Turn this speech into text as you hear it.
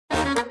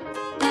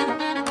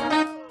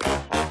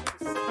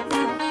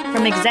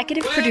From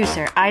executive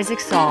producer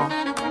Isaac Saul,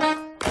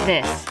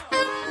 this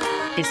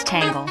is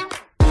Tangle.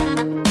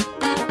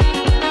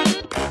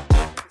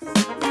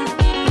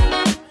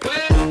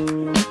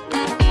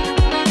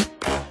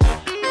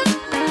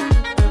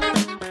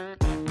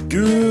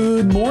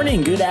 Good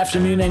morning, good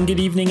afternoon, and good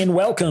evening, and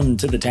welcome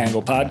to the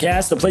Tangle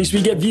Podcast, the place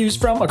we get views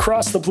from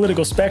across the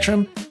political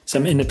spectrum,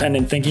 some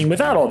independent thinking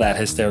without all that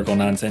hysterical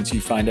nonsense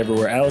you find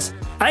everywhere else.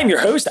 I'm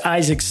your host,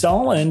 Isaac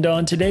Saul, and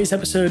on today's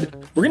episode,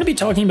 we're going to be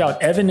talking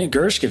about Evan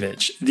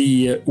Gershkovich,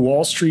 the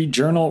Wall Street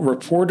Journal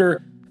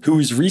reporter who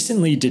was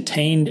recently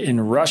detained in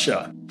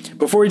Russia.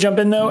 Before we jump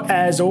in, though,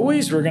 as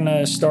always, we're going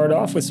to start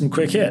off with some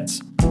quick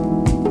hits.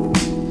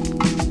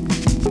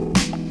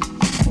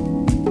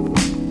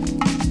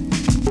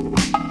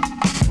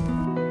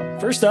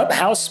 First up,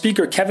 House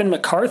Speaker Kevin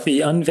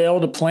McCarthy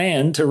unveiled a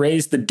plan to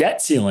raise the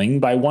debt ceiling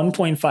by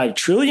 $1.5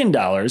 trillion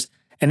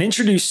and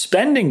introduce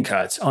spending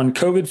cuts on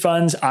COVID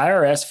funds,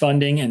 IRS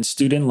funding, and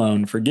student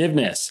loan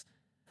forgiveness.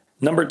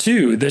 Number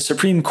 2, the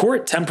Supreme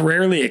Court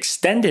temporarily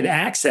extended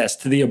access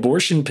to the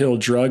abortion pill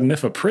drug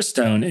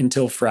mifepristone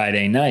until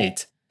Friday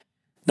night.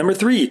 Number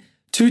 3,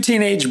 2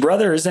 teenage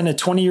brothers and a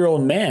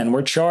 20-year-old man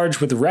were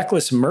charged with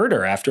reckless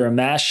murder after a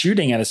mass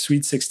shooting at a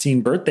Sweet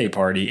 16 birthday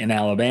party in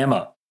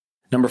Alabama.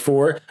 Number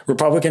 4,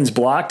 Republicans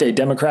blocked a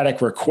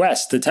Democratic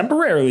request to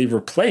temporarily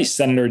replace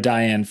Senator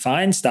Dianne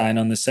Feinstein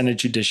on the Senate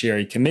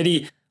Judiciary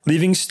Committee,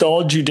 leaving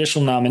stalled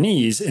judicial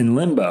nominees in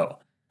limbo.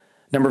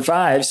 Number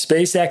 5,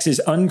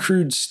 SpaceX's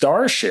uncrewed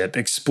Starship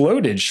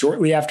exploded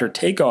shortly after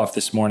takeoff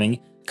this morning,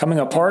 coming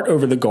apart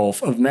over the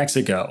Gulf of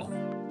Mexico.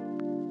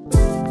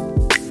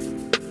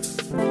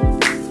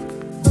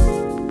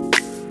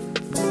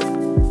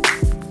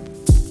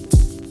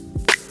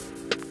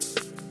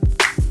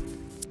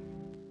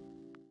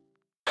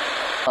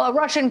 A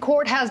Russian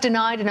court has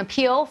denied an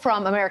appeal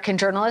from American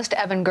journalist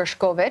Evan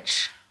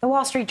Gershkovich. The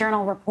Wall Street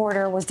Journal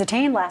reporter was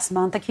detained last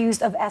month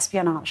accused of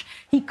espionage.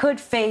 He could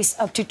face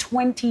up to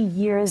 20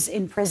 years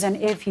in prison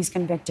if he's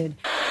convicted.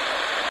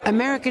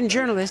 American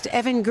journalist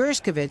Evan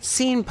Gershkovich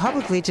seen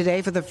publicly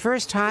today for the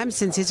first time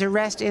since his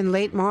arrest in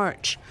late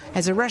March,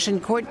 as a Russian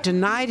court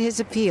denied his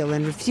appeal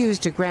and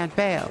refused to grant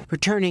bail,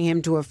 returning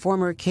him to a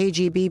former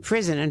KGB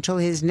prison until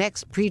his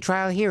next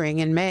pretrial hearing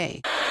in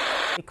May.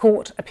 The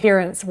court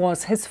appearance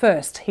was his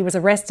first. He was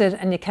arrested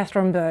in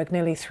Yekaterinburg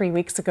nearly 3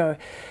 weeks ago.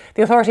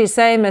 The authorities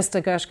say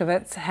Mr.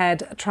 Gershkovich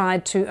had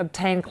tried to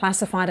obtain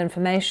classified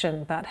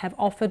information but have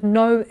offered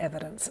no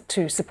evidence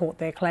to support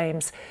their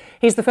claims.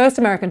 He's the first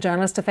American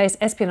journalist to face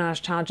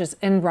espionage charges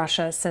in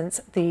Russia since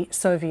the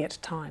Soviet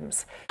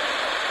times.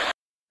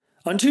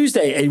 On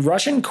Tuesday, a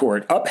Russian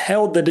court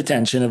upheld the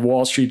detention of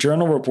Wall Street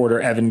Journal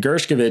reporter Evan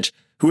Gershkovich,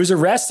 who was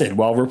arrested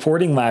while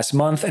reporting last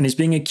month and is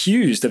being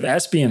accused of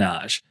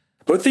espionage.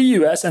 Both the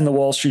U.S. and the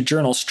Wall Street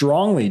Journal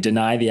strongly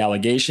deny the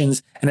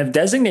allegations and have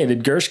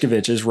designated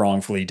Gershkovich as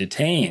wrongfully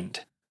detained.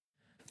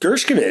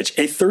 Gershkovich,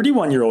 a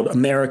 31-year-old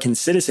American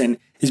citizen,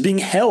 is being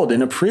held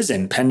in a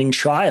prison pending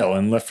trial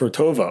in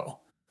Lefortovo.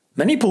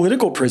 Many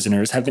political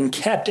prisoners have been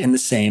kept in the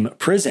same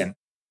prison.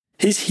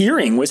 His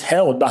hearing was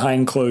held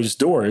behind closed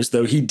doors,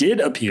 though he did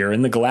appear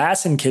in the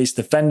glass-encased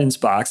defendant's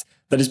box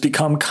that has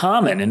become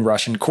common in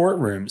Russian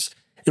courtrooms.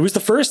 It was the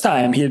first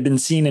time he had been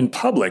seen in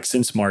public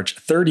since March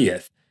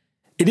 30th.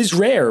 It is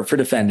rare for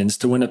defendants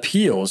to win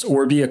appeals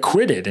or be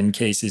acquitted in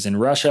cases in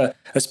Russia,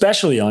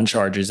 especially on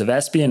charges of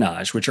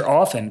espionage, which are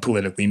often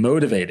politically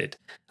motivated.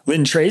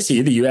 Lynn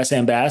Tracy, the U.S.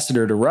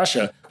 ambassador to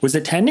Russia, was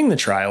attending the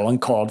trial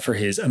and called for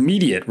his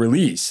immediate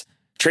release.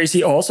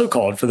 Tracy also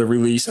called for the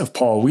release of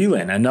Paul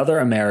Whelan, another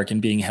American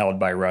being held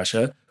by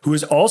Russia, who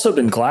has also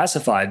been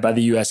classified by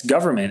the U.S.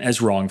 government as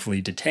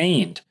wrongfully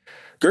detained.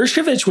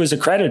 Gershkovich was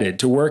accredited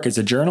to work as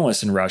a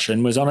journalist in Russia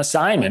and was on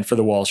assignment for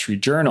the Wall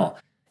Street Journal.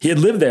 He had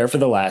lived there for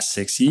the last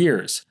 6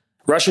 years.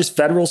 Russia's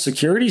Federal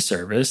Security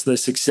Service, the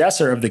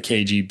successor of the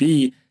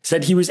KGB,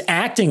 said he was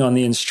acting on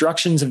the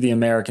instructions of the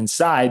American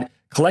side,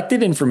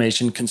 collected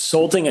information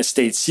consulting a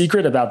state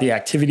secret about the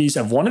activities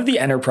of one of the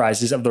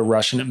enterprises of the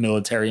Russian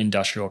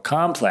military-industrial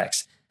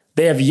complex.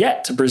 They have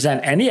yet to present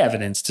any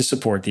evidence to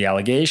support the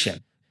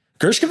allegation.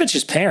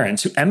 Gershkovich's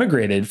parents, who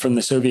emigrated from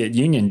the Soviet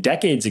Union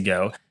decades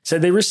ago,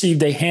 said they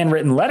received a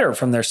handwritten letter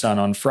from their son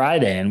on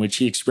Friday in which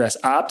he expressed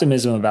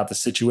optimism about the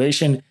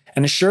situation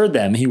and assured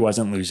them he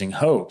wasn't losing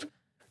hope.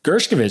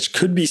 Gershkovich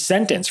could be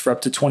sentenced for up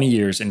to 20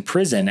 years in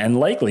prison and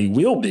likely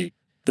will be.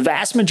 The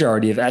vast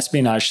majority of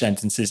espionage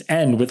sentences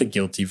end with a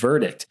guilty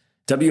verdict.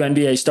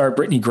 WNBA star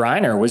Brittany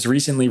Griner was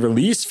recently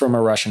released from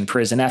a Russian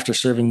prison after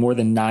serving more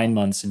than 9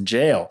 months in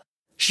jail.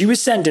 She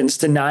was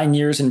sentenced to 9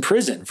 years in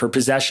prison for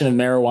possession of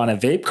marijuana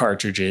vape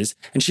cartridges,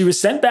 and she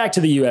was sent back to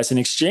the U.S. in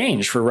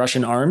exchange for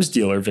Russian arms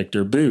dealer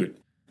Viktor Bout.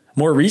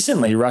 More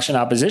recently, Russian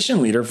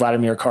opposition leader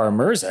Vladimir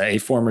Kara-Murza, a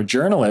former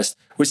journalist,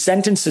 was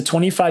sentenced to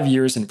 25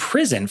 years in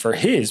prison for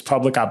his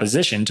public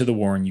opposition to the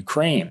war in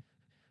Ukraine.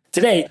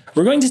 Today,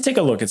 we're going to take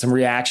a look at some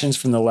reactions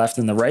from the left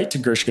and the right to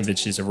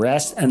Gershkovich's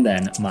arrest, and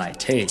then my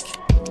take.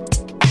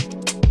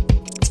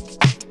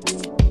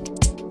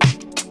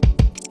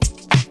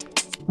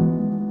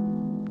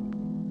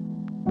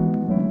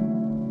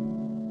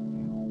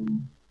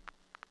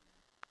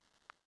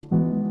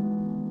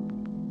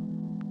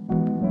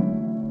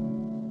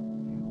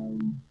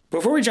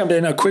 Before we jump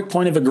in, a quick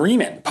point of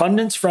agreement.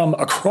 Pundits from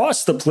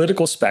across the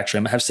political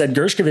spectrum have said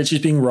Gershkovich is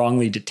being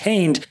wrongly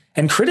detained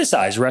and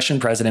criticized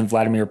Russian President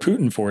Vladimir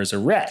Putin for his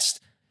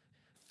arrest.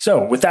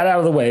 So, with that out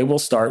of the way, we'll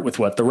start with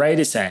what the right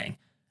is saying.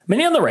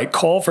 Many on the right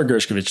call for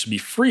Gershkovich to be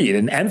freed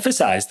and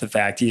emphasize the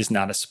fact he is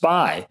not a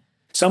spy.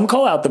 Some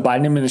call out the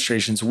Biden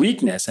administration's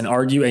weakness and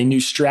argue a new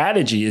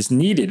strategy is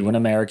needed when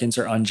Americans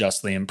are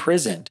unjustly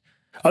imprisoned.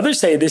 Others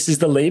say this is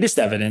the latest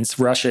evidence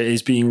Russia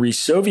is being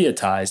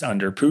re-Sovietized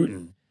under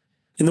Putin.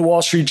 In the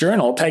Wall Street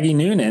Journal, Peggy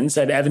Noonan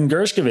said Evan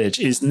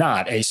Gershkovich is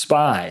not a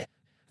spy.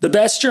 The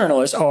best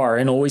journalists are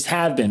and always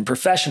have been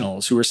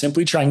professionals who are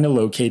simply trying to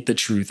locate the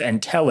truth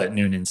and tell it,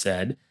 Noonan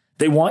said.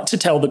 They want to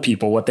tell the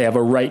people what they have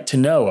a right to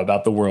know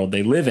about the world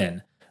they live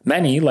in.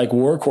 Many, like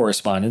war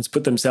correspondents,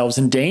 put themselves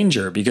in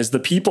danger because the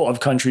people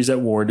of countries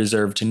at war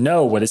deserve to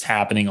know what is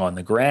happening on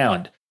the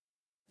ground.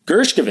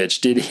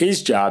 Gershkovich did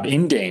his job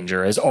in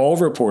danger, as all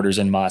reporters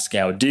in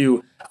Moscow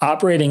do,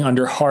 operating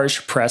under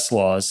harsh press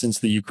laws since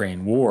the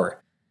Ukraine war.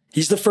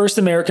 He's the first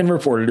American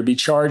reporter to be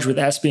charged with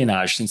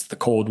espionage since the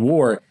Cold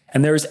War,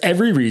 and there is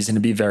every reason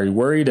to be very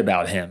worried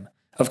about him.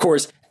 Of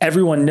course,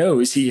 everyone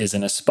knows he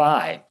isn't a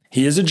spy.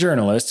 He is a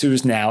journalist who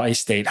is now a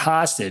state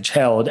hostage,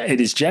 held, it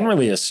is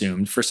generally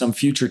assumed, for some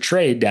future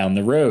trade down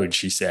the road,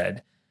 she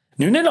said.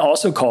 Noonan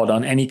also called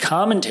on any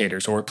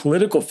commentators or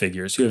political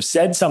figures who have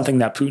said something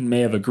that Putin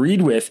may have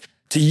agreed with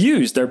to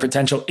use their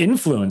potential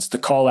influence to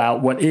call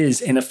out what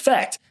is, in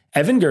effect,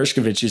 Evan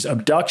Gershkovich's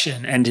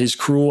abduction and his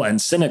cruel and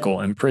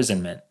cynical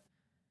imprisonment.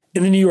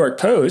 In the New York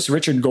Post,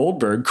 Richard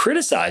Goldberg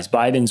criticized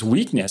Biden's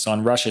weakness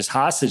on Russia's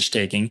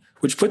hostage-taking,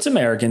 which puts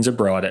Americans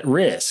abroad at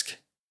risk.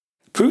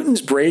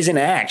 Putin's brazen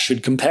act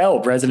should compel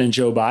President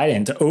Joe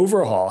Biden to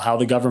overhaul how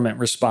the government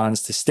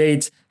responds to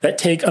states that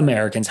take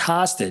Americans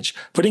hostage,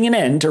 putting an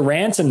end to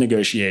ransom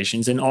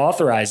negotiations and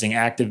authorizing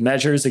active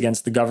measures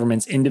against the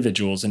government's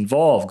individuals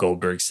involved,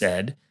 Goldberg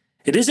said.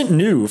 It isn't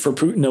new for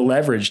Putin to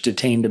leverage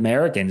detained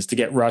Americans to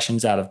get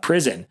Russians out of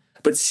prison,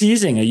 but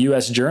seizing a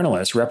U.S.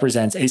 journalist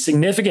represents a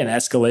significant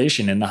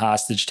escalation in the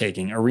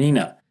hostage-taking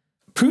arena.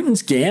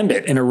 Putin's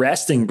gambit in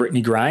arresting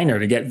Brittany Griner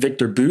to get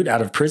Victor Bout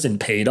out of prison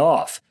paid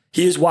off.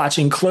 He is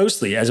watching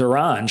closely as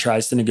Iran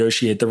tries to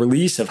negotiate the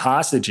release of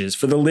hostages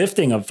for the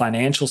lifting of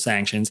financial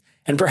sanctions,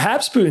 and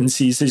perhaps Putin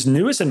sees his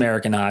newest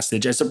American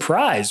hostage as a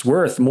prize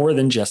worth more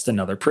than just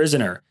another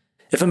prisoner.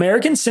 If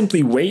Americans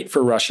simply wait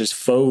for Russia's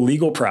faux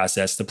legal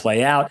process to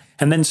play out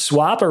and then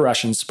swap a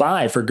Russian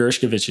spy for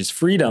Gershkovich's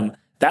freedom,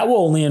 that will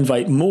only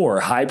invite more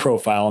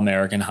high-profile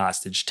American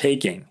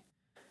hostage-taking.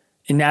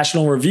 In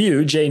National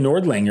Review, Jay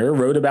Nordlinger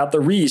wrote about the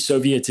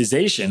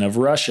re-Sovietization of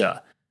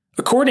Russia.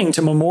 According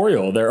to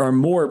Memorial, there are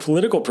more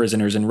political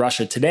prisoners in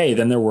Russia today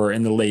than there were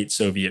in the late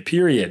Soviet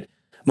period.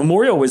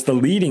 Memorial was the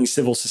leading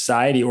civil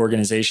society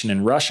organization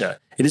in Russia.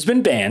 It has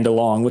been banned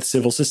along with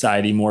civil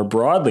society more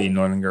broadly,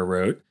 Nordlinger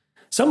wrote.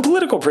 Some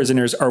political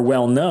prisoners are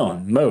well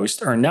known,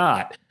 most are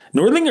not.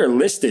 Nordlinger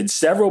listed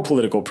several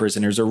political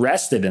prisoners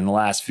arrested in the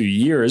last few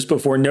years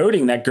before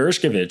noting that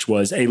Gershkovich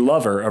was a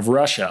lover of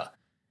Russia.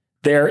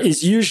 There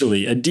is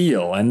usually a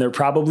deal, and there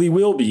probably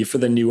will be for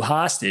the new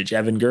hostage,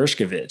 Evan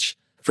Gershkovich.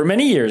 For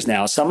many years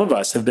now, some of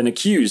us have been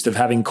accused of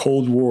having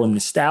Cold War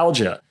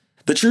nostalgia.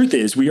 The truth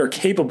is, we are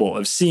capable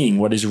of seeing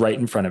what is right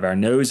in front of our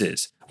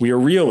noses. We are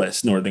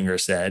realists, Nordlinger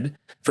said.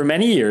 For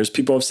many years,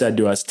 people have said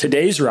to us,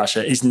 today's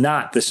Russia is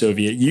not the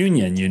Soviet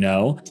Union, you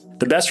know.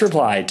 The best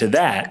reply to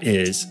that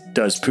is,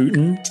 does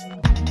Putin?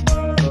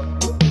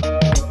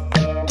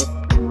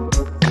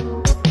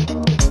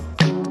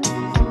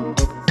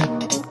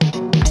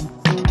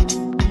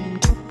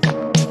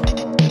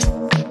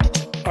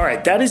 All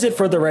right, that is it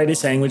for the right is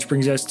saying, which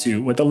brings us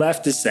to what the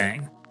left is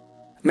saying.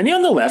 Many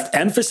on the left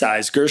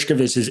emphasize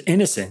Gershkovich's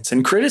innocence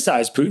and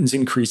criticize Putin's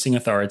increasing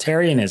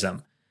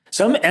authoritarianism.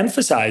 Some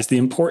emphasize the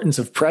importance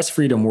of press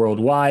freedom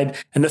worldwide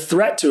and the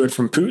threat to it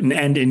from Putin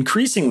and,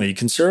 increasingly,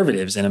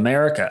 conservatives in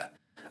America.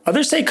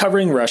 Others say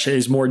covering Russia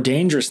is more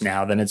dangerous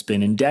now than it's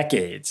been in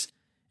decades.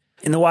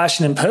 In the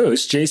Washington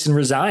Post, Jason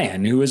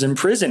Rezaian, who was in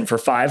prison for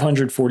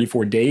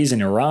 544 days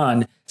in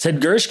Iran,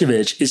 said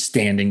Gershkovich is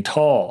standing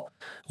tall.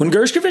 When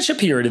Gershkovich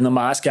appeared in the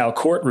Moscow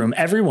courtroom,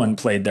 everyone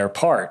played their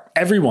part.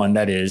 Everyone,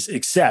 that is,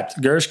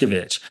 except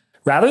Gershkovich.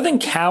 Rather than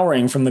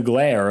cowering from the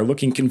glare or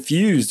looking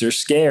confused or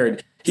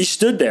scared, he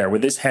stood there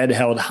with his head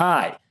held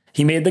high.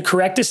 He made the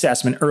correct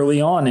assessment early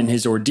on in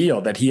his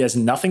ordeal that he has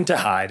nothing to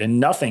hide and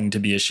nothing to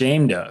be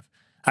ashamed of.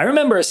 I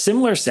remember a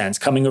similar sense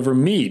coming over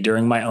me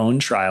during my own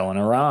trial in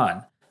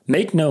Iran.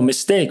 Make no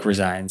mistake,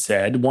 Rezaian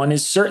said, one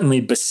is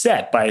certainly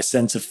beset by a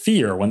sense of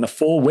fear when the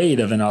full weight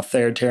of an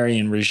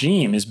authoritarian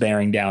regime is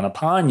bearing down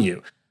upon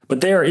you,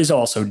 but there is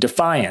also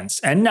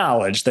defiance and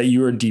knowledge that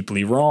you are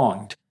deeply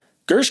wronged.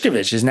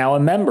 Gershkovich is now a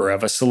member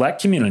of a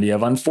select community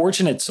of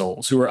unfortunate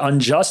souls who are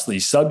unjustly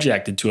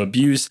subjected to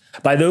abuse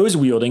by those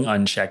wielding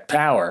unchecked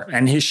power,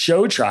 and his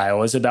show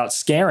trial is about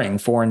scaring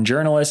foreign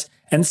journalists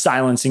and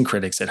silencing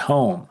critics at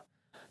home.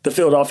 The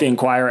Philadelphia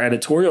Inquirer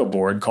editorial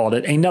board called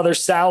it another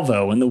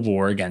salvo in the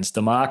war against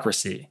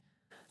democracy.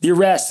 The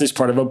arrest is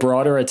part of a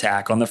broader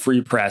attack on the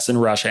free press in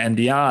Russia and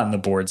beyond, the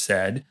board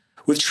said.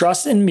 With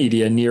trust in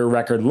media near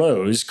record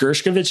lows,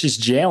 Gershkovich's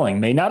jailing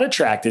may not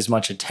attract as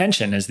much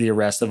attention as the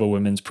arrest of a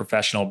women's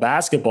professional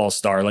basketball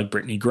star like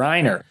Brittany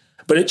Griner,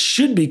 but it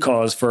should be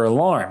cause for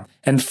alarm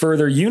and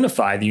further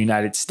unify the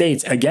United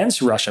States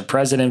against Russia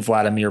President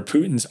Vladimir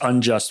Putin's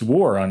unjust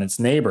war on its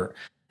neighbor.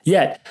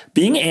 Yet,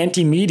 being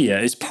anti-media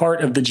is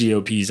part of the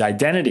GOP's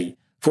identity.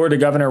 Florida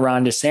Governor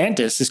Ron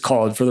DeSantis has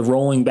called for the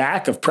rolling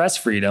back of press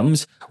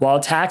freedoms, while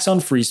attacks on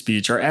free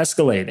speech are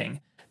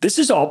escalating. This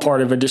is all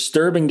part of a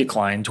disturbing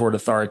decline toward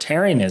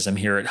authoritarianism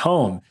here at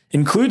home,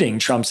 including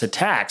Trump's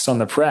attacks on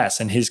the press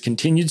and his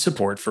continued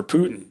support for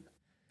Putin.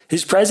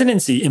 His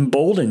presidency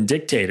emboldened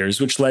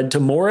dictators, which led to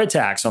more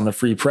attacks on the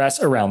free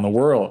press around the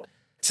world.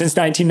 Since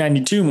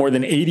 1992, more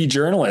than 80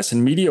 journalists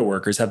and media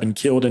workers have been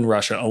killed in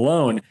Russia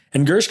alone,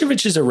 and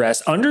Gershkovich's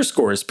arrest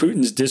underscores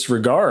Putin's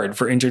disregard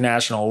for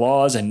international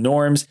laws and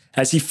norms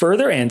as he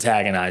further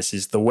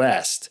antagonizes the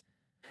West.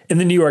 In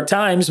the New York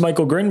Times,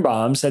 Michael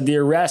Grinbaum said the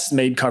arrest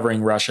made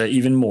covering Russia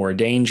even more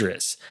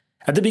dangerous.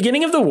 At the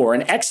beginning of the war,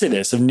 an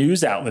exodus of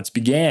news outlets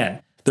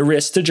began. The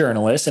risk to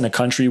journalists in a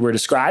country where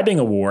describing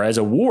a war as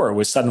a war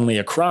was suddenly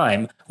a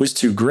crime was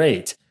too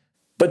great.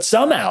 But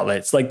some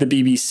outlets, like the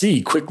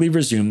BBC, quickly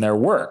resumed their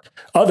work.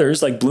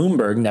 Others, like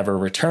Bloomberg, never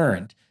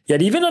returned.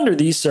 Yet even under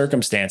these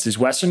circumstances,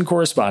 Western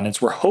correspondents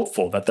were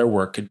hopeful that their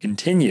work could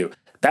continue.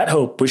 That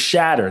hope was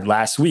shattered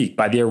last week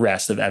by the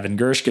arrest of Evan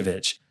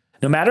Gershkovich.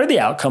 No matter the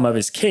outcome of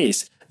his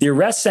case, the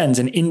arrest sends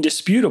an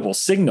indisputable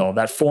signal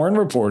that foreign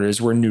reporters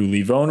were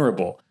newly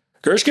vulnerable.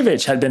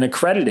 Gershkovich had been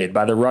accredited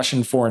by the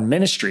Russian Foreign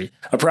Ministry,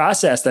 a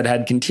process that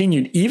had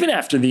continued even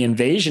after the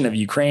invasion of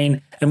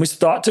Ukraine and was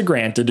thought to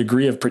grant a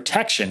degree of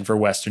protection for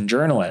Western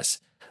journalists.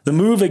 The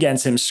move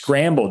against him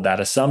scrambled that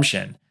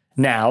assumption.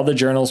 Now, the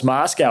journal's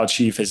Moscow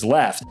chief has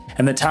left,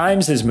 and the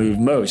Times has moved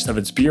most of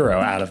its bureau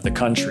out of the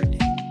country.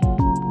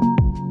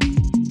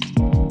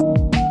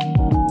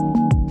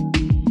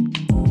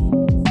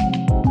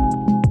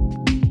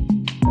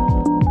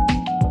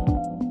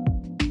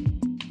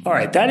 All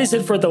right, that is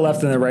it for The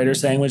Left and the Right are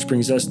Saying, which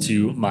brings us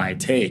to my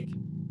take.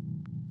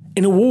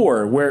 In a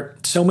war where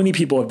so many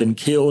people have been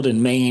killed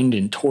and maimed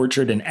and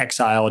tortured and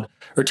exiled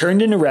or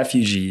turned into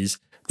refugees,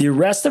 the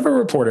arrest of a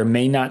reporter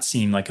may not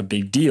seem like a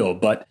big deal,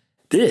 but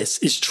this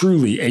is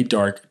truly a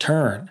dark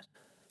turn.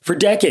 For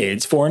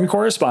decades, foreign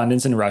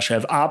correspondents in Russia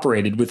have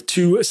operated with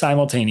two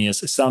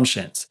simultaneous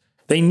assumptions.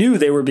 They knew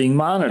they were being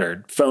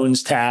monitored,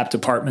 phones tapped,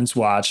 apartments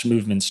watched,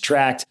 movements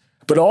tracked,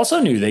 but also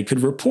knew they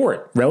could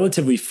report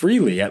relatively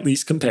freely, at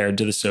least compared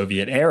to the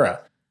Soviet era.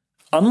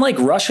 Unlike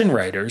Russian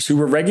writers who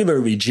were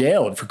regularly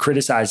jailed for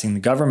criticizing the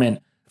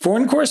government,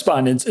 foreign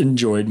correspondents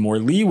enjoyed more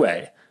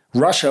leeway.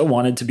 Russia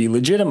wanted to be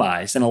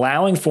legitimized, and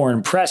allowing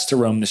foreign press to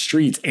roam the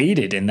streets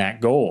aided in that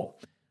goal.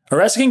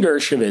 Arresting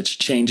Gershkovich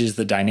changes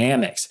the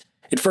dynamics.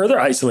 It further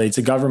isolates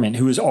a government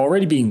who is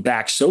already being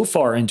backed so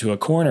far into a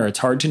corner it's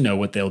hard to know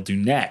what they'll do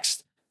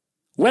next.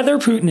 Whether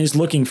Putin is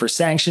looking for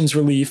sanctions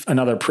relief,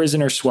 another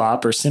prisoner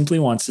swap, or simply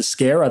wants to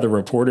scare other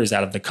reporters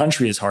out of the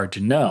country is hard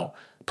to know.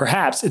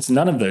 Perhaps it's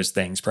none of those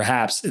things.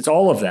 Perhaps it's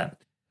all of them.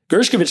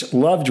 Gershkovich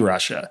loved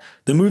Russia.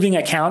 The moving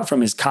account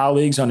from his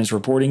colleagues on his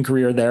reporting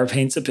career there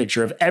paints a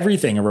picture of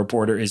everything a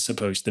reporter is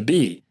supposed to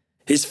be.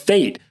 His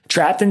fate,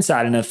 trapped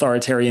inside an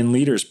authoritarian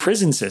leader's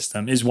prison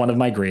system, is one of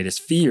my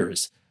greatest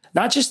fears.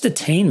 Not just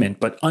detainment,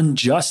 but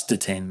unjust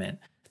detainment.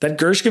 That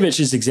Gershkovich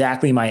is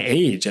exactly my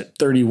age, at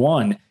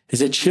 31,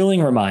 is a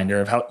chilling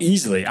reminder of how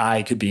easily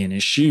I could be in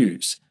his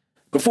shoes.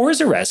 Before his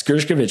arrest,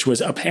 Gershkovich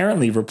was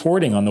apparently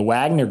reporting on the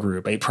Wagner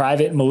Group, a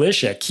private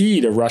militia key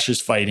to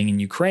Russia's fighting in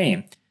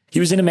Ukraine. He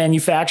was in a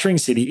manufacturing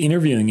city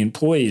interviewing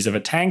employees of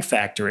a tank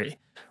factory.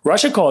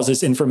 Russia calls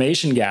this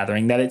information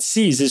gathering that it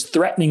sees as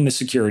threatening the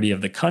security of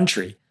the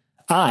country.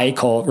 I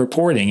call it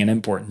reporting an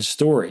important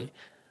story.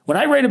 When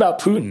I write about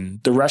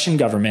Putin, the Russian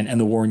government, and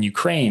the war in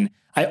Ukraine,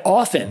 I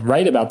often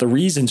write about the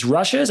reasons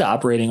Russia is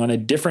operating on a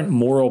different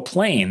moral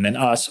plane than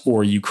us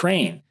or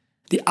Ukraine.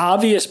 The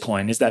obvious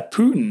point is that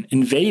Putin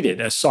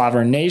invaded a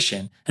sovereign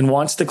nation and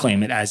wants to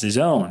claim it as his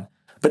own.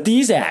 But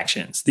these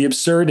actions, the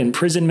absurd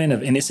imprisonment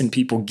of innocent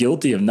people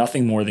guilty of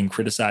nothing more than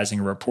criticizing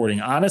or reporting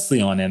honestly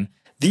on him,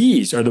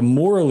 these are the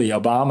morally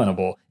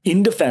abominable,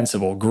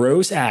 indefensible,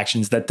 gross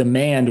actions that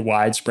demand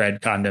widespread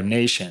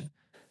condemnation.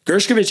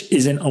 Gershkovich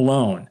isn't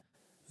alone.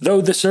 Though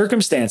the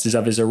circumstances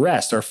of his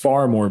arrest are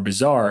far more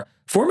bizarre,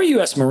 former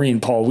U.S. Marine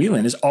Paul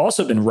Whelan has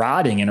also been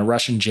rotting in a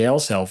Russian jail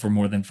cell for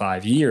more than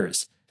 5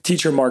 years.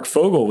 Teacher Mark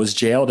Fogel was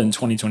jailed in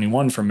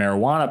 2021 for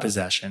marijuana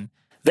possession.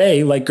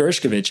 They, like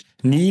Gershkovich,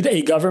 need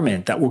a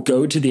government that will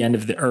go to the end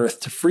of the earth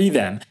to free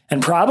them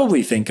and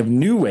probably think of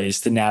new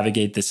ways to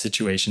navigate this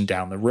situation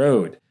down the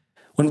road.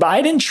 When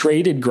Biden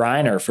traded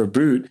Griner for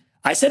Boot,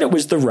 I said it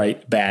was the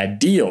right bad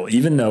deal,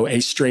 even though a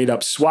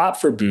straight-up swap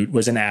for Boot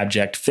was an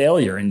abject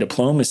failure in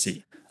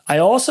diplomacy. I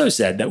also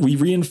said that we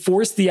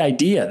reinforced the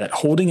idea that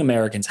holding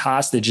Americans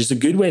hostage is a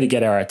good way to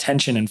get our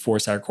attention and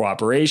force our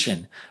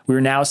cooperation. We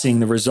are now seeing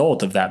the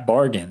result of that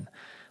bargain.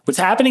 What's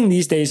happening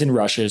these days in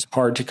Russia is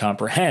hard to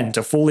comprehend,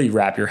 to fully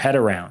wrap your head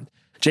around.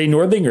 Jay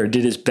Nordlinger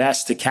did his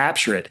best to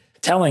capture it,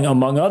 telling,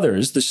 among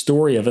others, the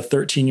story of a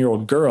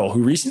 13-year-old girl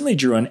who recently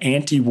drew an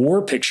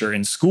anti-war picture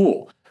in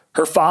school.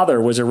 Her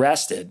father was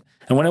arrested,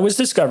 and when it was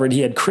discovered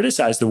he had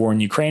criticized the war in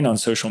Ukraine on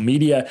social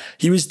media,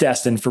 he was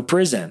destined for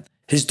prison.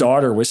 His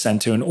daughter was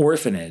sent to an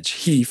orphanage.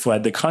 He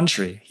fled the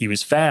country. He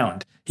was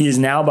found. He is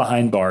now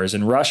behind bars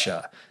in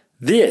Russia.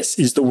 This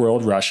is the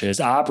world Russia is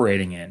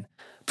operating in.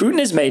 Putin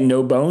has made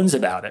no bones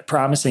about it,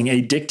 promising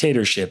a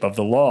dictatorship of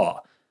the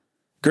law.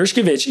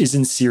 Gershkovich is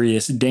in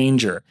serious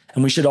danger,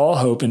 and we should all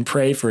hope and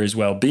pray for his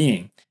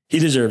well-being. He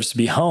deserves to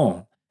be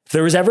home. If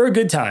there was ever a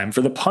good time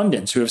for the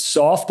pundits who have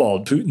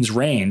softballed Putin's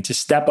reign to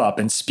step up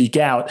and speak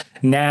out,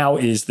 now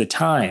is the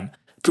time.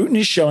 Putin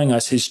is showing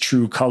us his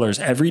true colors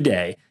every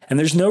day, and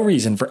there's no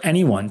reason for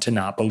anyone to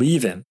not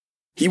believe him.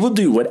 He will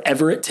do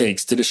whatever it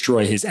takes to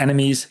destroy his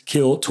enemies,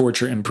 kill,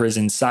 torture,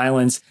 imprison,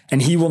 silence,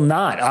 and he will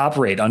not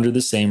operate under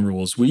the same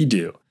rules we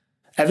do.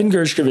 Evan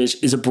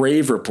Gershkovich is a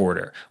brave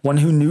reporter, one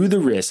who knew the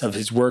risks of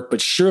his work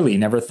but surely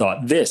never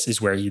thought this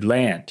is where he'd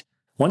land.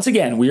 Once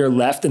again, we are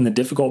left in the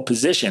difficult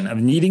position of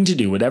needing to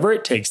do whatever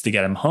it takes to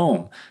get him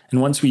home. And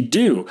once we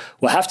do,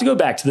 we'll have to go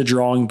back to the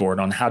drawing board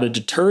on how to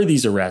deter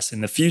these arrests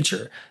in the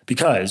future,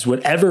 because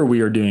whatever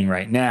we are doing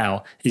right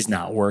now is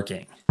not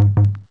working.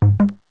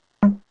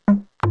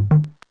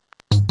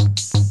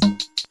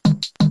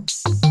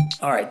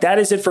 All right, that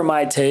is it for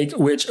my take,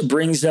 which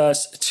brings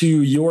us to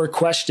your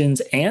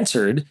questions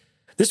answered.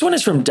 This one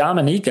is from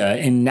Dominica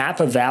in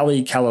Napa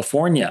Valley,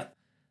 California.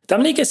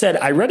 Dominica said,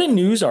 I read a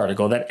news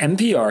article that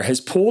NPR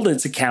has pulled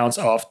its accounts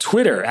off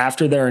Twitter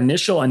after their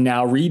initial and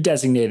now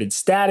redesignated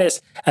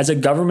status as a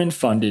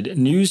government-funded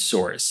news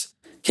source.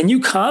 Can you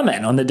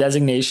comment on the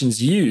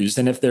designations used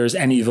and if there's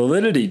any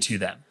validity to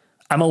them?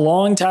 I'm a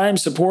longtime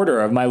supporter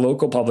of my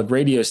local public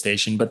radio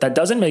station, but that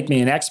doesn't make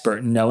me an expert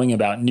in knowing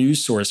about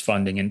news source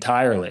funding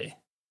entirely.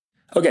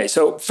 Okay,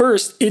 so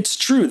first, it's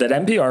true that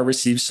NPR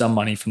receives some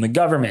money from the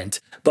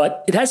government,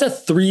 but it has a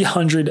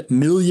 $300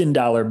 million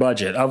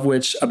budget, of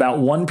which about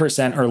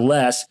 1% or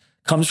less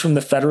comes from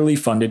the federally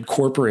funded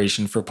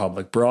Corporation for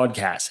Public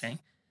Broadcasting.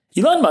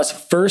 Elon Musk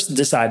first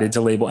decided to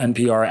label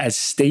NPR as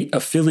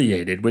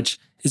state-affiliated, which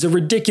is a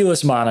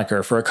ridiculous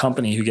moniker for a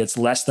company who gets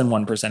less than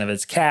 1% of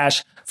its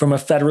cash from a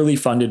federally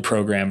funded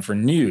program for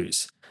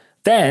news.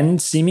 Then,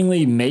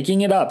 seemingly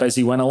making it up as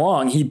he went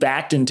along, he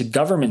backed into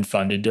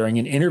government-funded during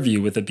an interview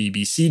with a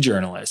BBC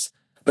journalist.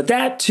 But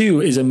that,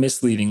 too, is a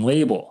misleading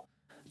label.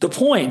 The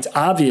point,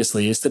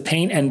 obviously, is to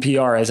paint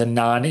NPR as a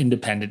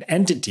non-independent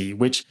entity,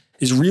 which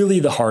is really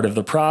the heart of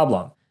the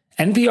problem.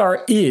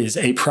 NPR is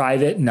a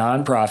private,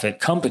 non-profit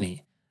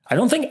company. I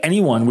don't think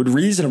anyone would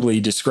reasonably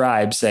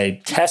describe,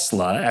 say,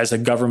 Tesla as a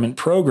government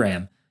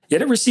program,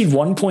 yet it received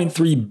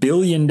 $1.3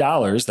 billion,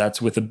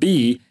 that's with a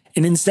B,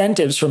 in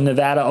incentives from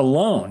Nevada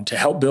alone to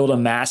help build a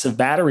massive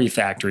battery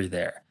factory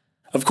there.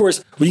 Of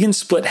course, we can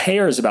split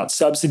hairs about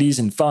subsidies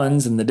and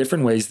funds and the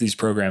different ways these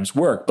programs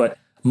work, but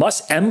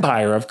Musk's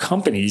empire of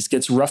companies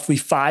gets roughly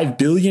 $5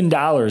 billion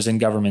in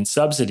government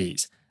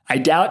subsidies. I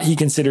doubt he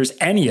considers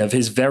any of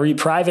his very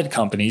private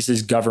companies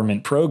as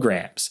government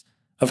programs.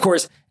 Of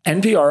course,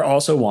 NPR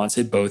also wants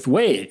it both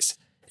ways.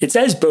 It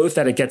says both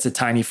that it gets a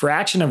tiny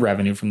fraction of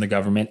revenue from the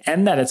government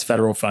and that its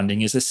federal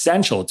funding is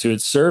essential to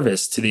its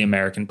service to the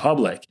American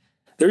public.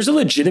 There's a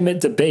legitimate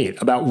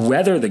debate about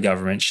whether the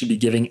government should be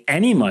giving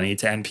any money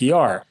to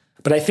NPR,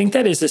 but I think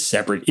that is a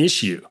separate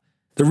issue.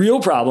 The real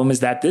problem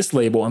is that this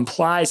label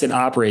implies it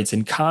operates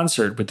in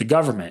concert with the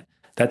government.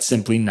 That's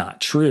simply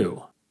not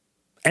true.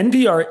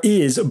 NPR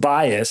is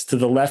biased to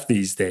the left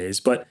these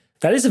days, but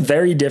that is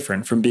very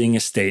different from being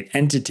a state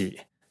entity.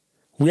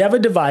 We have a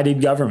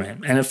divided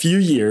government, and a few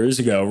years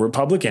ago,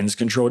 Republicans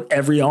controlled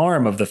every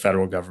arm of the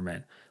federal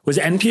government. Was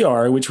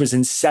NPR, which was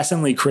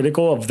incessantly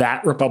critical of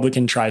that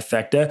Republican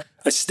trifecta,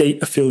 a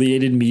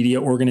state-affiliated media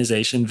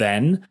organization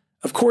then?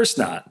 Of course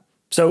not.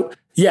 So,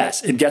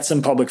 yes, it gets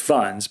some public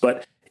funds,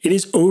 but it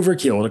is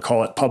overkill to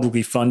call it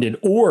publicly funded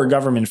or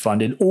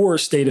government-funded or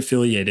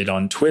state-affiliated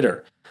on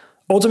Twitter.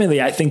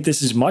 Ultimately, I think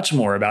this is much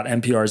more about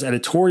NPR's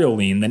editorial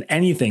lean than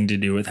anything to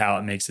do with how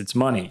it makes its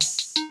money.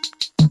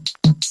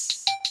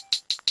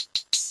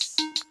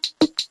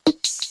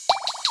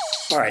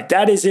 All right,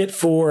 that is it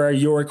for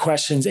your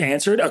questions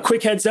answered. A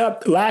quick heads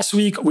up, last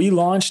week we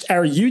launched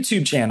our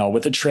YouTube channel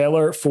with a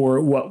trailer for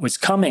what was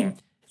coming.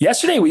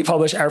 Yesterday we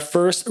published our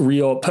first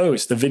real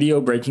post, the video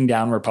breaking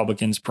down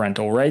Republicans'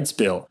 parental rights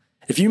bill.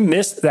 If you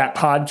missed that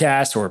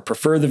podcast or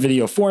prefer the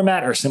video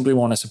format or simply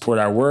want to support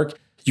our work,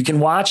 you can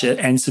watch it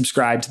and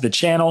subscribe to the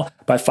channel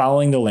by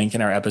following the link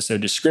in our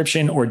episode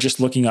description or just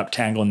looking up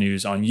Tangle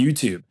News on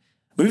YouTube.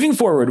 Moving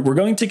forward, we're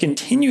going to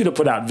continue to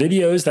put out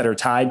videos that are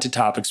tied to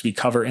topics we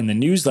cover in the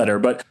newsletter,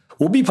 but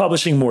we'll be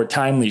publishing more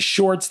timely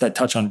shorts that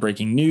touch on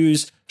breaking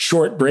news,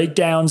 short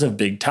breakdowns of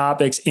big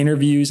topics,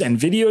 interviews, and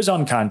videos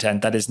on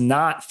content that is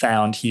not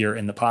found here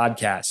in the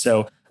podcast.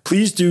 So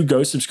please do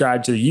go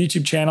subscribe to the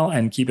YouTube channel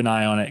and keep an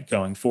eye on it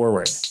going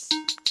forward.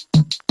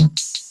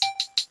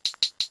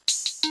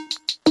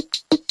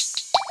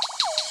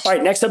 All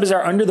right, next up is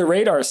our Under the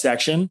Radar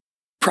section.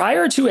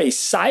 Prior to a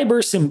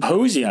cyber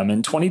symposium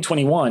in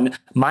 2021,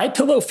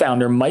 MyPillow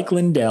founder Mike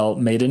Lindell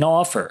made an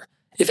offer.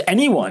 If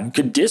anyone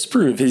could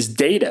disprove his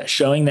data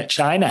showing that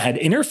China had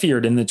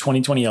interfered in the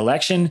 2020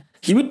 election,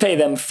 he would pay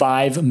them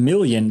 $5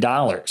 million.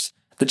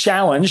 The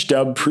challenge,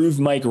 dubbed Prove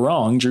Mike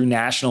Wrong, drew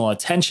national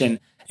attention,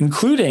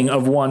 including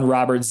of one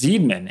Robert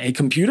Zeidman, a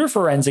computer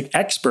forensic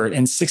expert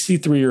and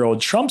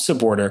 63-year-old Trump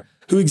supporter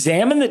who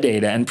examined the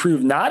data and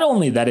proved not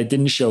only that it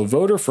didn't show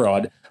voter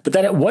fraud, but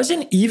that it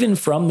wasn't even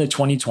from the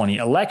 2020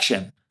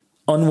 election.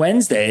 On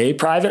Wednesday, a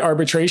private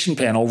arbitration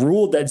panel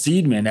ruled that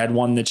Zeidman had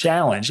won the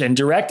challenge and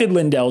directed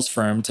Lindell's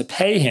firm to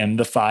pay him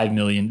the $5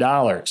 million.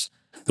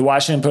 The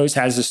Washington Post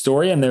has the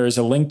story, and there is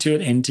a link to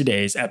it in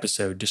today's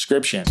episode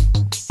description.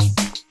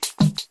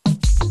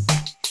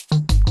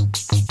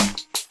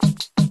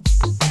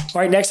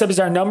 All right, next up is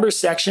our numbers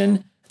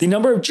section. The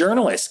number of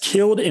journalists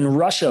killed in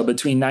Russia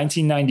between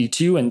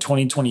 1992 and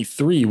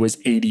 2023 was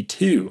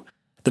 82.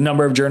 The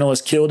number of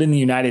journalists killed in the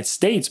United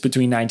States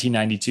between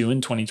 1992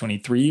 and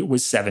 2023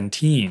 was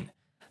 17.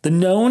 The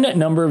known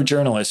number of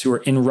journalists who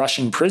are in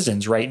Russian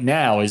prisons right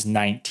now is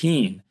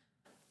 19.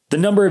 The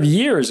number of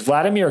years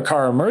Vladimir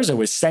Kara-Murza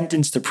was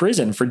sentenced to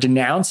prison for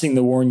denouncing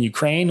the war in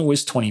Ukraine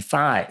was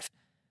 25.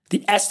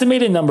 The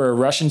estimated number of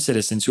Russian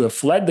citizens who have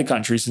fled the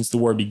country since the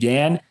war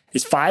began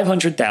is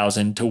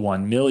 500,000 to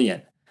 1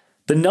 million.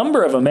 The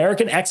number of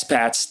American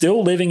expats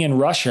still living in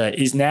Russia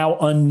is now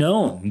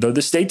unknown, though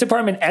the State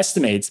Department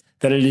estimates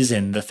that it is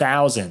in the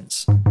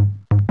thousands.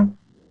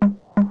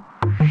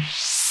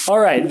 All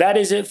right, that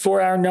is it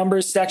for our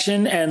numbers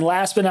section. And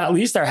last but not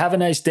least, our Have a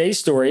Nice Day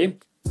story.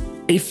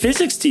 A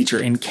physics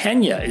teacher in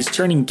Kenya is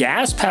turning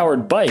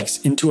gas-powered bikes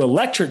into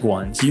electric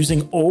ones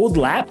using old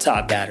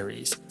laptop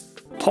batteries.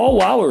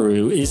 Paul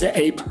Wawaru is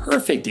a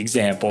perfect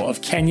example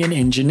of Kenyan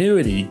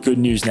ingenuity, Good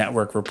News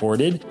Network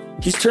reported.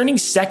 He's turning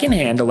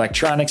secondhand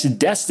electronics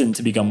destined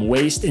to become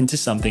waste into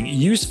something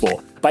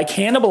useful by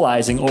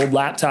cannibalizing old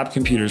laptop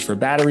computers for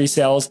battery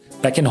cells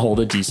that can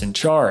hold a decent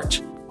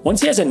charge.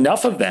 Once he has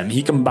enough of them,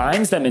 he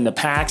combines them into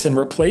packs and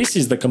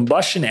replaces the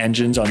combustion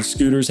engines on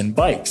scooters and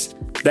bikes.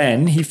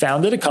 Then he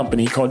founded a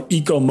company called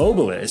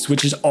EcoMobilis,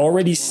 which is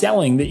already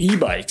selling the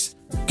e-bikes.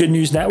 Good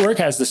News Network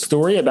has the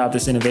story about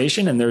this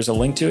innovation, and there's a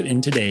link to it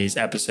in today's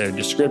episode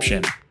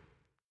description.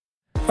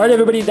 All right,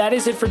 everybody, that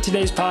is it for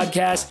today's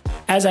podcast.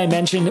 As I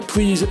mentioned,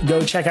 please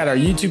go check out our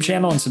YouTube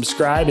channel and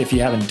subscribe if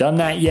you haven't done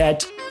that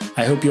yet.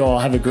 I hope you all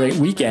have a great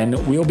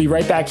weekend. We'll be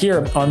right back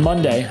here on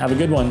Monday. Have a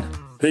good one.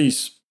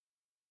 Peace.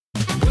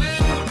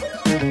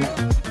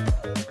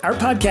 Our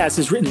podcast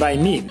is written by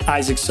me,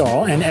 Isaac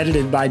Saul, and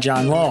edited by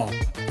John Law.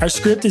 Our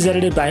script is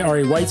edited by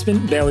Ari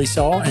Weitzman, Bailey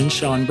Saul, and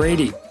Sean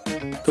Brady.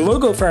 The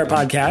logo for our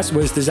podcast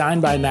was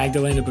designed by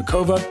Magdalena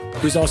Bukova,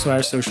 who's also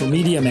our social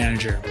media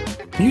manager.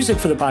 Music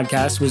for the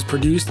podcast was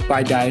produced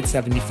by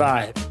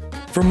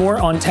Diet75. For more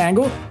on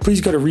Tangle,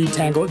 please go to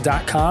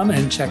readtangle.com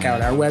and check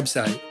out our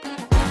website.